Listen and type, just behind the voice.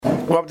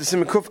We're up to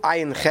Siman Kuf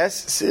Ayin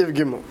Ches Seif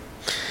Gimel.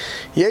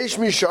 Yesh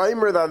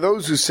Mishna, there are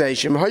those who say,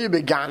 Shem Hayu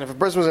Began, if a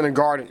person was in a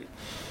garden,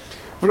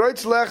 and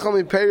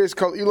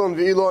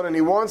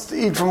he wants to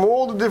eat from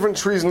all the different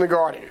trees in the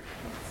garden.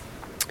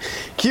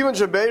 Since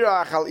he made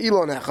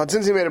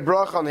a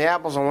bracha on the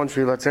apples on one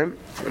tree, let's say,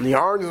 and the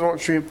oranges on one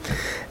tree,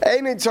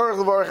 he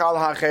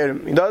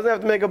doesn't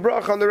have to make a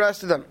bracha on the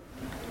rest of them.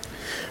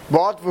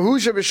 But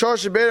there's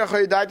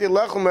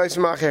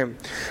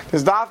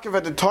dafka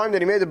at the time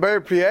that he made the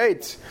berura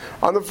pre-ate.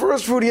 On the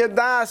first fruit, he had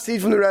das to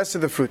eat from the rest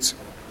of the fruits.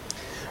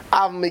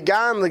 But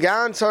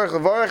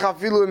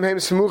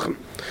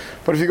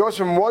if he goes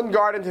from one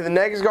garden to the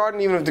next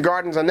garden, even if the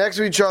gardens are next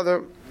to each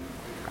other,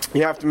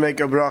 you have to make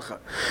a bracha.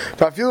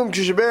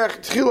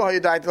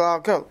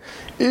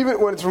 Even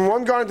when it's from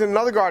one garden to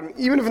another garden,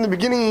 even if in the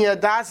beginning he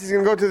had das, he's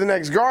going to go to the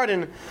next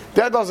garden,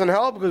 that doesn't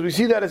help because we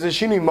see that as a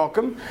shini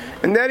makam,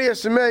 and then he has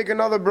to make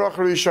another bracha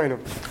rishayna.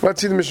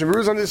 Let's see the Mishna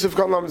Berura on this. If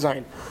Kol Lam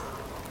Zayin.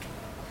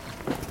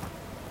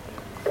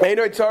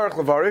 Eino tzarich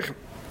levarich,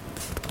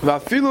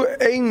 va'afilu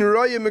ein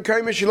roya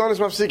mekayim shilonis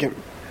mafsikim.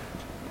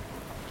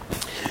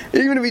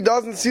 Even if he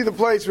doesn't see the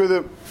place where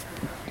the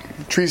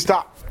tree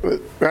stopped,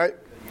 right?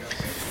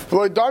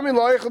 Now last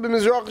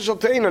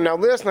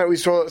night we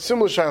saw a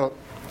similar shaila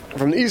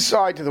from the east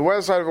side to the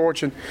west side of the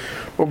orchard.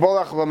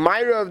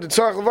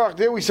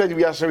 There we said you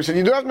do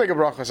have to make a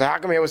bracha. So how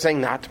come he was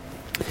saying that?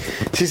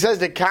 She says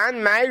the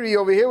kan mairi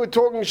over here we're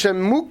talking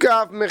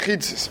shemukaf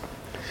mechitzis.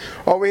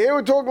 Over here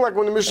we're talking like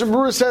when the Mishna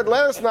Berura said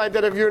last night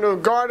that if you're in a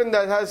garden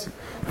that has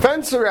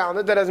fence around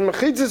it, that has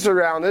mechitzis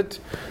around it,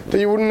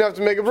 then you wouldn't have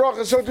to make a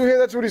bracha. So to here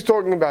that's what he's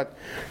talking about.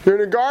 You're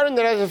in a garden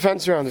that has a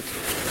fence around it.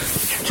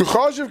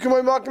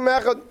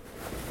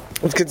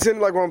 It's considered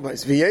like one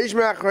place. Some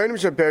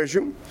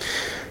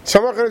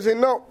are going to say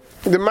no.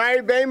 The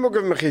Ma'ir Bein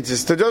Mukav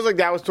Mechitzis. So just like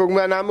that was talking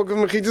about not Mukav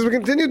Mechitzis, we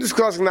continue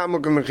discussing not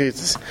Mukav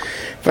Mechitzis.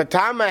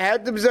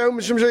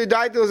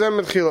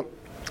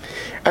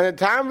 And the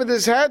time for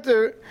this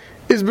heter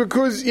is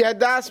because you had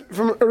das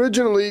from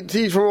originally to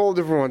eat from all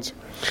different ones.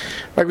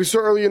 Like we saw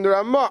earlier in the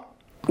Ramah,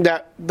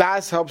 that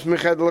das helps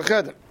Meched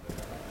L'Ched.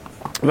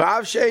 Even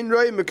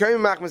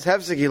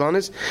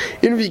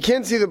if you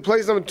can't see the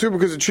place number 2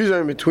 because the trees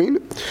are in between,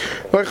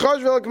 this is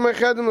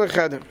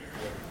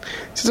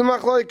a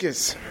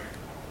machlokes.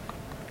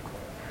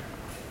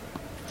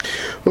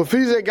 Because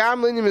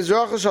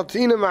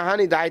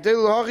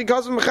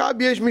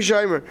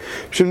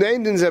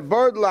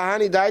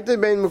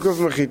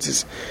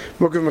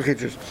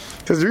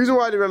the reason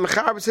why the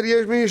Mechaber said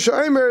yesh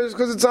mishamer is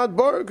because it's not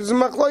bar, because the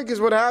machlokes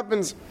what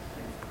happens.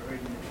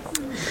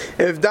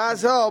 If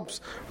das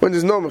helps when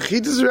there's no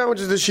mechitzas around, which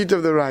is the sheet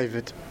of the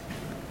Ravid.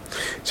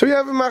 So you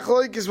have a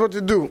machlokes what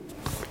to do.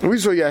 We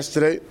saw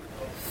yesterday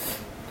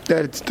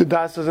that the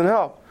das doesn't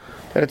help.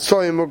 That it's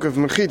soy muk of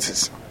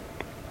mechitzas.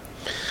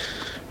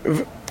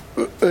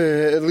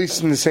 At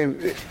least in the same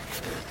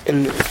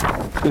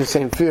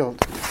field,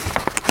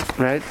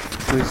 right?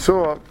 We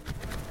saw.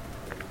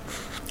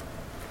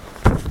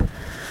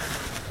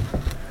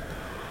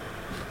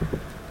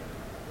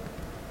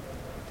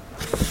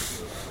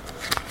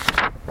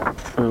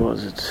 Where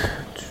was it?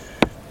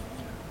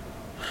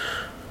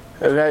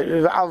 You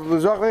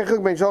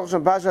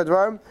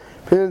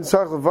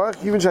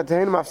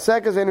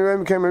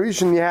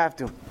have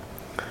to.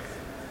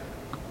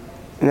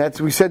 And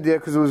that's we said there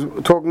because it was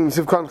talking in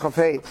Sivkan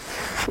Chafei.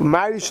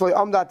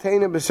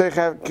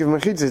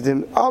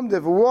 If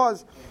it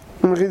was,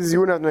 you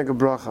wouldn't have to make a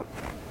bracha.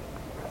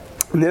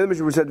 And the other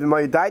Mishna said,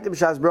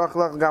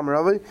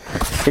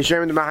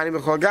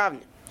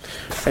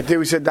 and there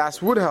we said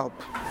das would help.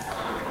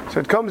 So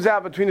it comes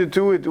out between the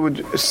two, it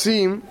would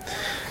seem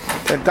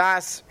that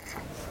das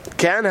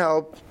can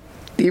help,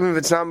 even if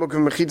it's not Mukav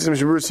Mechitzas.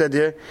 Mishna Berura said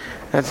here,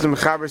 that's the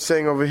Mechaber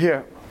saying over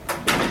here.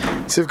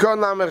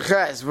 Sivkon Lamer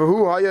Ches,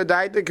 v'hu haya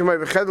daite, k'may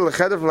v'cheder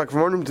l'cheder, from like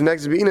one room to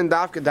next, v'in and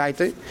dafke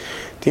daite,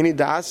 tini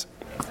das,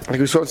 like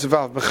we saw in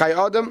Seif. B'chai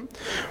Adam,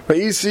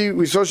 v'isi,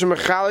 we saw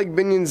shemachalik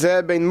binyan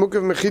zeh, bein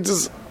Mukav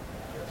Mechitzas,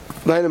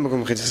 l'ayna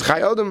Mukav Mechitzas.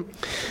 Chai Adam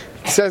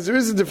says there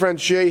is a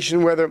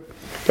differentiation whether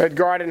that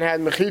garden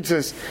had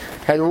mechitzas,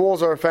 had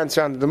walls or a fence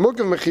around it. The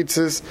Mukav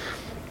Mechitzas,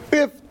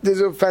 if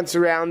there's a fence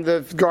around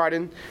the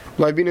garden,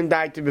 like being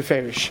indicted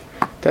beferish,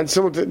 then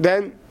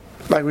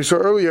like we saw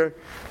earlier,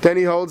 then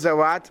he holds that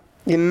what?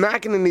 You're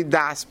not going to need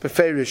das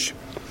beferish.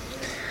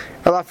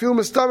 If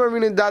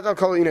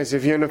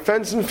you're in a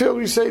fence and field,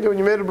 we say that when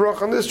you made a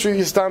bracha on this tree,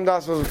 you stam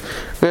das on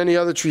any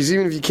other trees,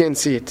 even if you can't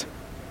see it.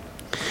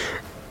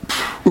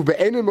 But if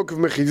there are no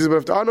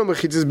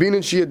mechitzas,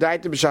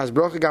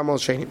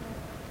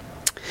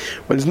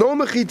 when there's no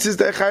mechitzas,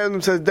 the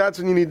Chayyim says that's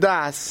when you need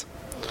das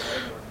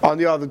on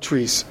the other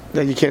trees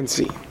that you can't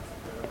see.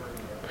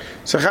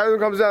 So Chayyim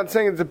comes down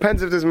saying it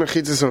depends if there's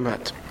mechitzas or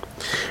not.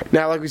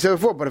 Now, like we said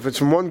before, but if it's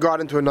from one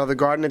garden to another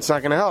garden, it's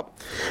not going to help.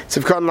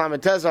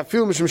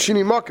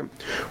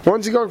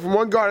 Once you're going from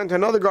one garden to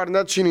another garden,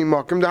 that's shini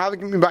makim.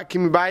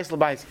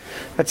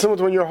 That's similar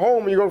to when you're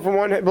home and you're going from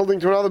one building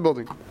to another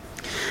building.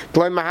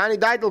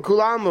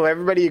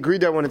 Everybody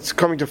agreed that when it's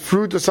coming to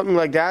fruit or something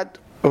like that,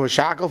 or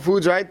shackle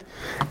foods, right?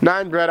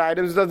 9 bread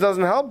items, that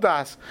doesn't help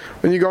us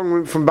when you're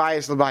going from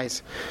bias to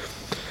bias.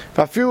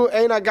 Even if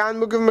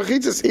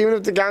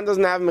the gan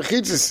doesn't have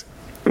mechitzas.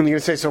 And you're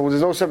going to say, so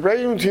there's no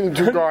separation between the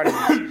two gardens.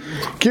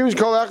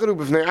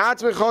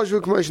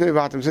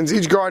 Since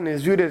each garden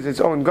is viewed as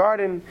its own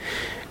garden,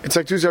 it's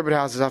like two separate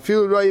houses.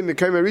 Even in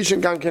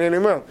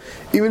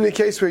the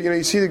case where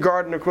you see the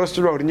garden across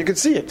the road and you can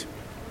see it,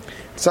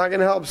 it's not going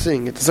to help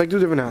seeing it. It's like two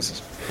different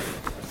houses.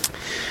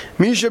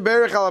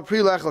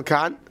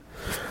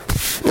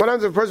 What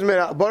happens if a person made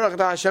a Baruch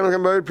Ata Hashem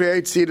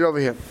and seated over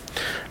here?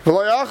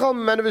 Before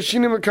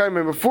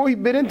he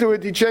bit into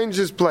it, he changed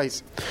his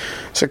place.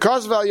 So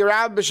Kosval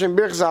Yerab B'Shem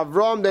Birchas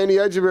Avram, then he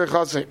Yedzu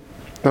Birchasei.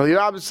 Well,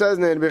 Yerab says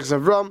in Birchas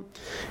Avram,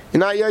 you're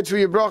not Yedzu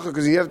your bracha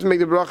because you have to make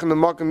the bracha in the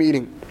makam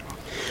eating.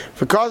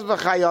 For Kosval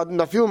Chayad,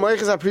 Nafil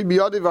Meichas Apri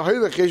Biyadi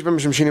V'Hoylech Yesh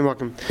B'Mishim Shini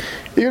Makam.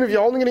 Even if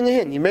you're holding it in your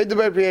hand, you made the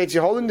Baruch Ata,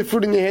 you're holding the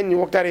fruit in your hand, and you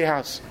walked out of your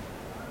house.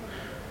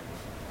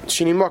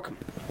 Shini Makam.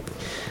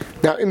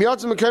 Now, im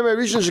Yatz Mekayim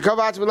Rishon Shekav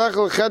Atz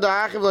Melechel Ched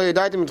Ha'achiv Lo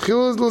Yadayim Mit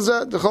Chiluz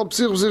L'Zeh D'Chol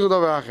Psichu Psichu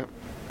D'Avachim.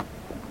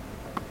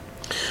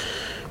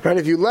 Right,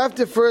 if you left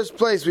the first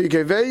place where you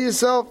convey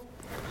yourself,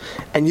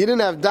 and you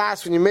didn't have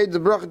das when you made the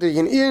bracha that you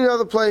can eat in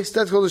another place,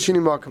 that's called a Shini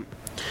Makam.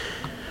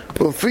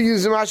 Well, for you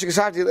Zimashik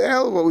Asafti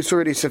L'El, what we saw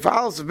already, Sef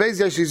Al, Sef Beis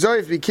Yashli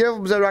Zoyif, be careful,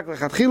 B'Zeh Rak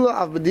L'Chatchila,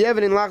 Av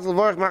B'Di'evet in Lach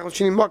L'Vorach Machal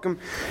Shini Makam,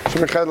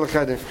 Shemeched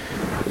L'Cheder.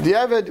 The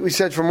Eved, we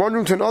said, from one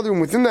room to another room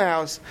within the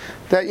house,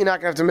 that you're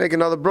not going to have to make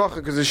another bracha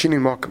because it's shini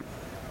makom.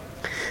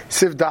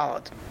 Siv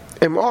Dalet.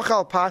 Im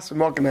ochal pas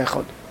v'makom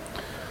echad.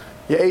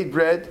 You ate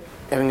bread,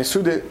 having a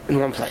Seudah in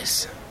one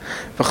place.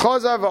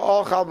 V'chazar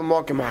v'ochal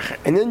v'makom acher.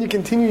 And then you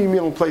continue your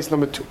meal in place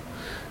number 2.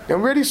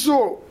 And we already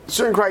saw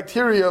certain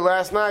criteria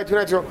last night, 2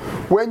 nights ago,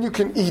 when you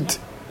can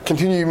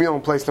continue your meal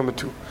in place number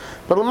 2.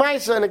 But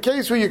l'maisa, in a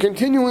case where you're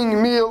continuing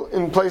your meal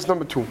in place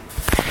number 2,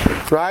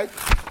 right?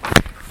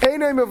 You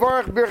don't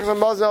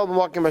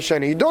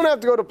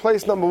have to go to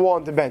place number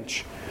 1 to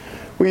bench.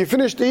 When you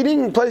finished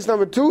eating in place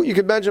number 2, you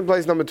can bench in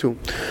place number 2.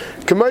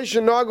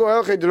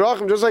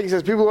 Just like he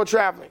says, people who are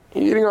traveling,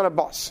 you're eating on a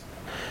bus,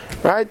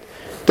 right?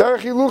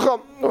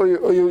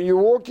 You're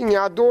walking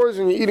outdoors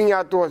and you're eating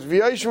outdoors. So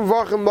you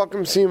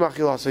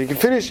can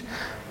finish,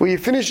 when you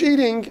finish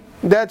eating,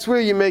 that's where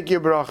you make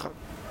your bracha.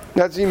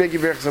 That's where you make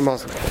your berachas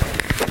hamazon.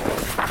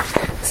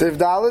 Seif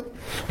Dalet,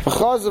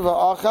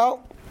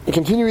 you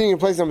continue eating in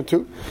place number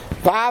 2.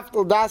 Like we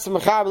already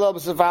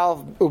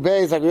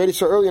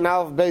saw earlier in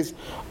Aleph Beis.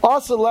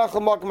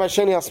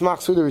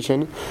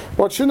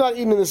 What should not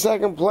eat in the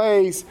second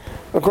place,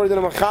 according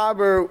to the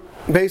Mechaber,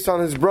 based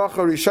on his bracha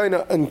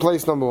Rishona in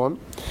place number 1.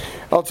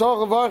 The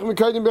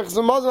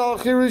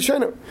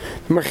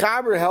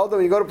Mechaber held that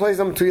when you go to place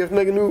number 2, you have to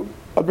make a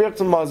berachas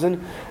hamazon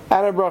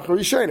and a bracha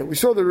Rishona. We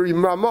saw the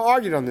Rama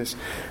argued on this,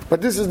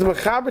 but this is the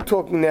Mechaber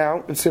talking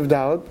now in Siv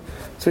Dalet.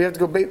 So we have to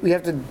go. We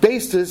have to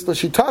base this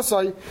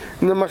l'shitasai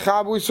in the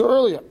Mechaber we saw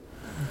earlier.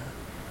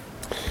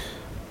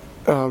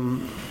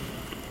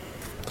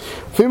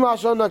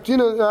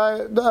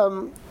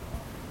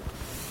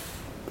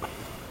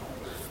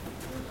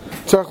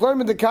 So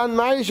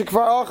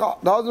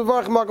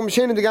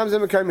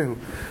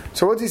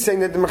what's he saying?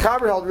 That the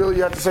Mechaber held really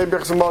you have to say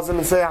berachas hamazon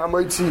and say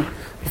hamoitzi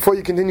before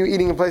you continue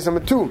eating in place number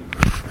 2.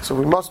 So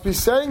we must be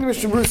saying the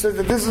Mishna says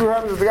that this is what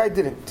happens if the guy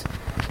didn't.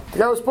 The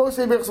guy was supposed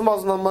to say berachas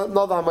hamazon,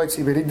 not the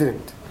hamoitzi, but he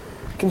didn't.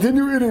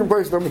 Continue eating in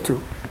place number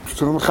 2.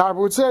 So the Mechaber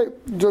would say,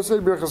 just say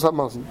berachas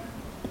hamazon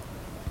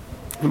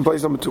in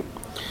place number 2.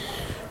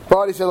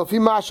 But he said, we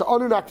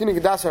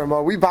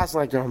pass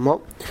like the Rama.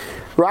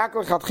 You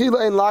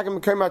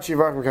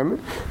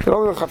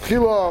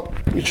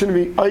shouldn't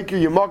be Aiker,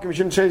 you mock him, you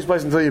shouldn't change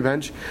place until you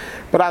bench.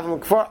 But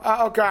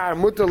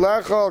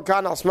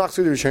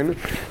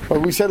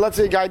we said, let's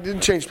say a guy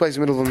didn't change place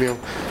in the middle of a meal.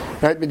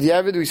 Right? But the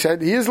Evid, we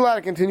said, he is allowed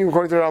to continue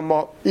according to the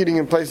Rama, eating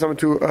in place number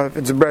 2 if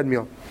it's a bread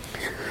meal.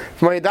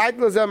 We said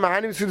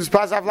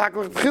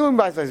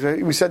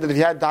that if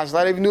you had das,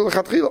 not even knew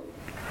l'chatchila.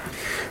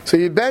 So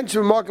you bench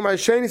and mark my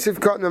sheni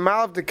sifkat in the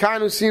mouth of the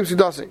kan who seems to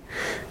dosing.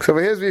 So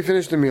over here we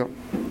finish the meal.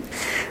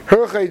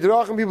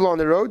 People on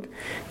the road.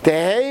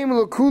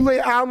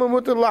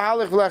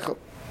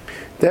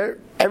 There,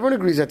 everyone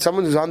agrees that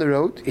someone who's on the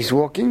road, he's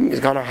walking, he's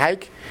going to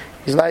hike,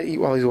 he's allowed to eat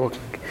while he's walking.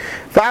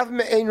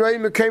 Even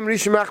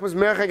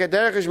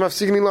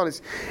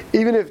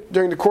if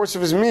during the course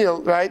of his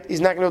meal, right,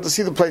 he's not going to be able to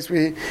see the place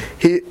where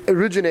he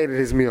originated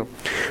his meal.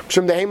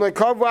 Because they weren't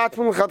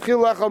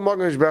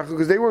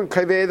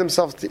kaveh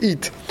themselves to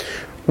eat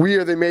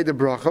where they made the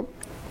bracha.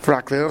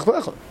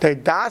 Their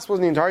das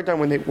wasn't the entire time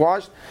when they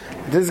washed.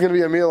 This is going to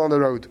be a meal on the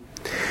road.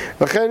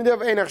 Therefore,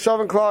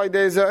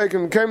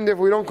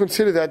 we don't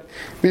consider that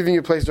leaving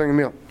your place during a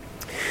meal.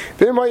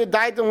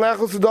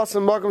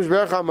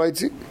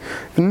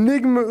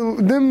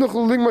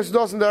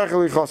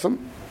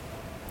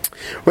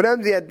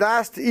 Whatever the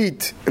adas to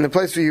eat in the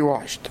place where you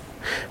washed.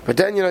 But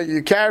then,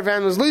 your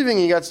caravan was leaving,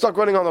 you got stuck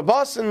running on the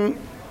bus, and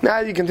now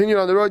you continued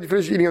on the road, you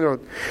finished eating on the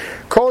road.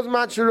 As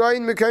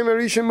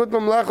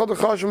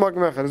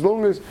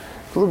long as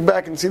you look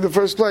back and see the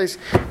first place,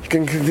 you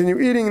can continue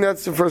eating,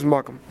 that's the first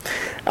makam.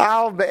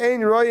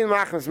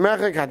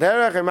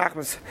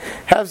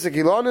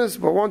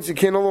 But once you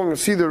can no longer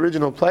see the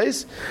original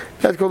place,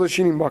 that's called a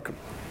shini makam.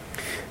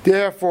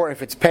 Therefore,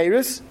 if it's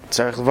peiris,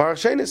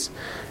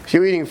 if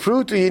you're eating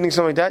fruit or you're eating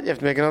something like that, you have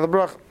to make another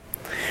bracha.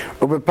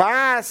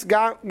 ובפס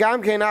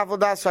גם כן אף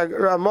לדס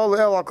רמול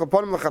אל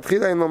הקלפונים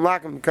לכתחילה אין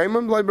למלאקים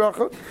קיימם בלי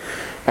ברכה.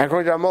 And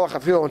according to Ramol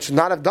Chatchila, one should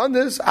not have done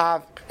this.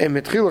 Av im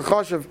mitchila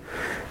choshev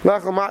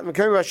lechol mat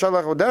mekayim v'ashal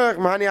lechol derech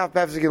mahani av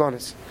pefzik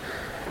ilonis.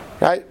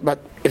 Right, but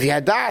if he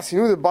had das, he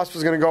knew the bus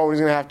was going to go, and he's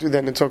going to have to.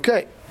 Then it's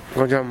okay.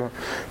 But even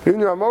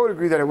the Ramol would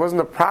agree that it wasn't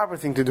the proper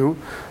thing to do.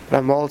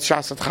 Ramol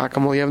shasat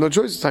chakamol, you have no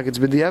choice. It's like it's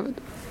b'diavad.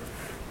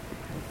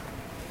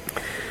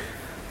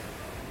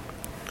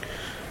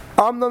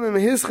 If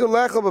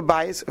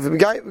the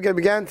guy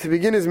began to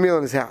begin his meal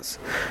in his house,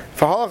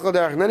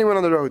 and then he went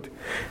on the road,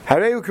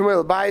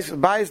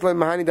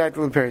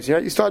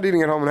 you start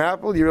eating at home an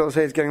apple, you realize,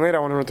 hey, it's getting late, I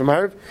want to run to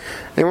Ma'ariv,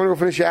 and you want to go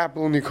finish your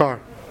apple in your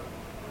car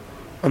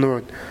on the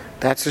road.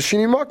 That's the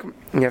shini makam.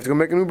 You have to go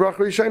make a new bracha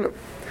rishayna.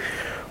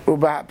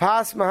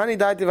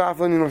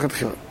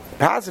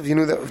 Pass, if you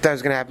knew that if that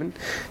was going to happen,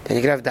 then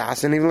you could have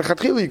das, and even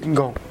lechatchila you can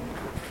go.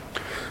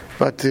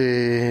 But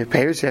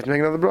payers, you have to make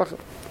another bracha.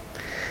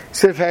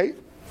 Seif, hey,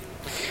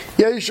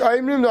 Yesh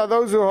Aimrim, there are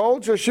those who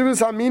hold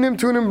Shivas Haminim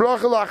Tunim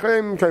Bracha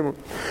Lachreim Kaimu.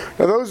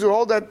 There are those who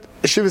hold that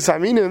Shivas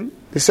Haminim,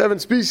 the 7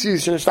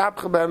 species,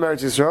 Shnashtapcha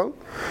B'Eretz Yisrael,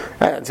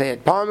 and say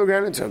it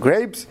pomegranates or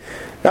grapes,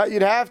 that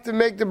you'd have to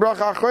make the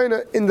Bracha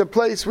Achreina in the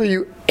place where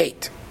you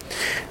ate.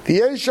 The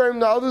Yesh Aimrim,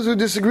 the others who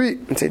disagree,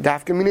 and say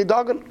Dafka Mini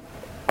Dagan,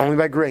 only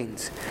by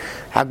grains.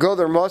 Hagol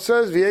the Ramah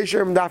says, Yesh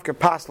Aimrim Dafka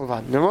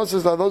Paslavad. The Ramah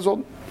says that those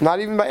hold not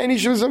even by any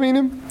Shivas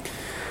Haminim.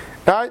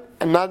 Right?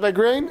 And not by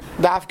grain,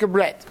 dafka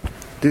bread.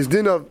 This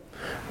din of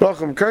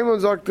Racham Kaimon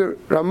Zakter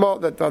Ramah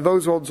that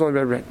those who hold only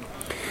by bread.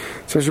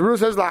 So Berura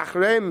says,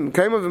 Lachreim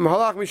Kaimon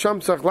v'mhalach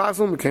misham tzach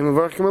lasum Kaimon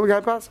v'arach kamil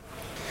g'haipas.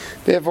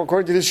 Therefore,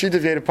 according to this sheet,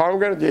 if you ate a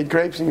pomegranate, you ate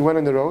grapes, and you went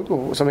on the road,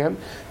 or something, you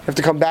have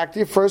to come back to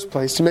your first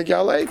place to make your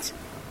alates.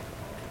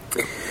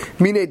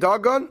 Mine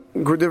dagan,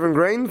 different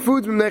grain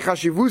foods,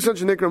 because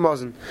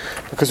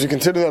you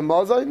consider them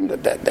mazon,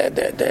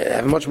 they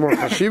have much more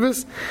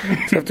chashivas, so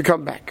you have to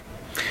come back.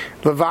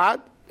 Levad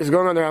is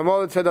going on the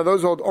Ramah that said that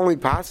those who hold only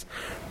pass.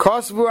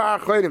 Kosvu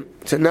Achayim.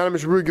 So now the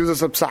Mishna gives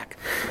us a psak.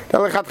 That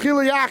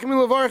lechatchila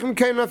yachmil levarchim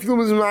kein afil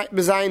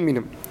bezayin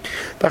minim.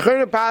 The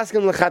Achayim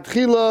paskin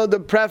lechatchila, the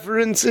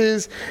preference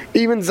is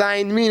even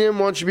zayin minim.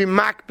 One should be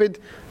makpid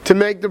to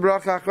make the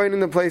bracha Achayim in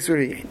the place where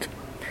he ate.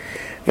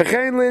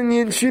 V'chein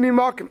linyin shini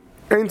makim.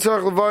 Ein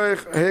tzarech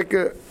levarich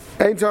heke.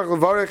 Ein tzarech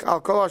levarich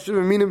al kol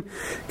hashivim minim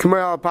k'may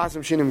al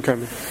pasim shinim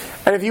kamen.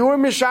 And if you were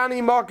Mishani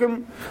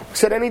Makim,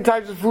 said any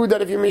types of food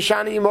that if you're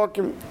Mishani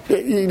Makim,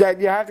 that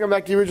you have to come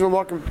back to the original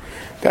Makim,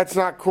 that's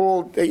not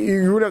called,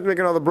 you wouldn't have to make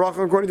another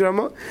bracha according to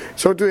Ramah.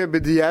 So to a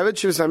b'diavad,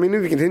 Shivas Haminim,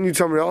 if you continued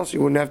somewhere else, you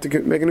wouldn't have to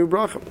make a new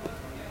bracha.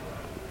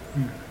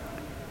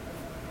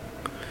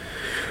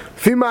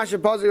 Fimash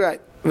Apazi, right.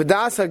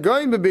 V'das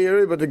ha-goyim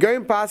b'be'eri, but the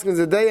goyim paskin is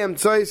the day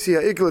emtzoi si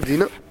ha'ikla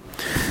dina.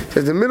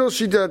 Says the middle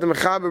sheet that the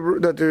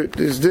mechaber that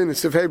this din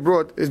Seif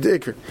brought is the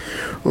ikr.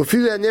 Well,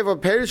 feel that never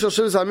perish or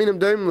shivas aminim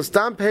doim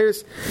l'stam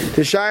perish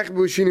the shaykh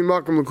bu shini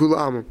makom l'kula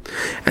amam,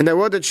 and that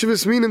what that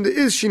shivas minim there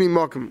is shini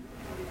makom,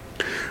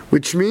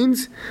 which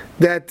means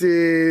that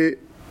you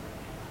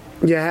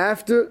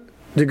have to.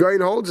 The guy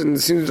holds, and it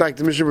seems like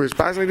the Mishna is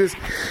passing like this,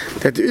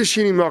 that there is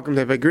shini makom,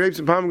 that by grapes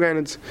and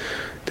pomegranates,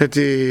 that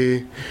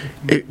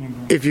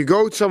if you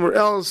go somewhere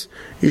else,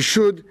 you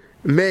should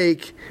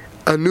make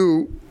a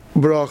new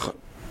bracha.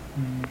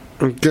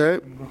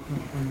 Okay?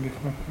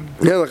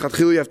 Yeah, like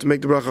you have to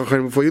make the bracha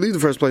before you leave the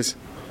first place.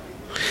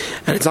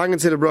 And it's not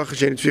considered bracha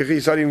shein tzvicha. You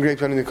start eating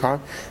grapes in the car,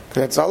 and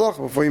that's halach.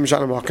 Before you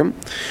mishana makom,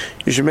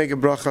 you should make a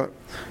bracha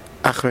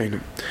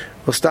achreinim.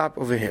 We'll stop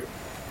over here.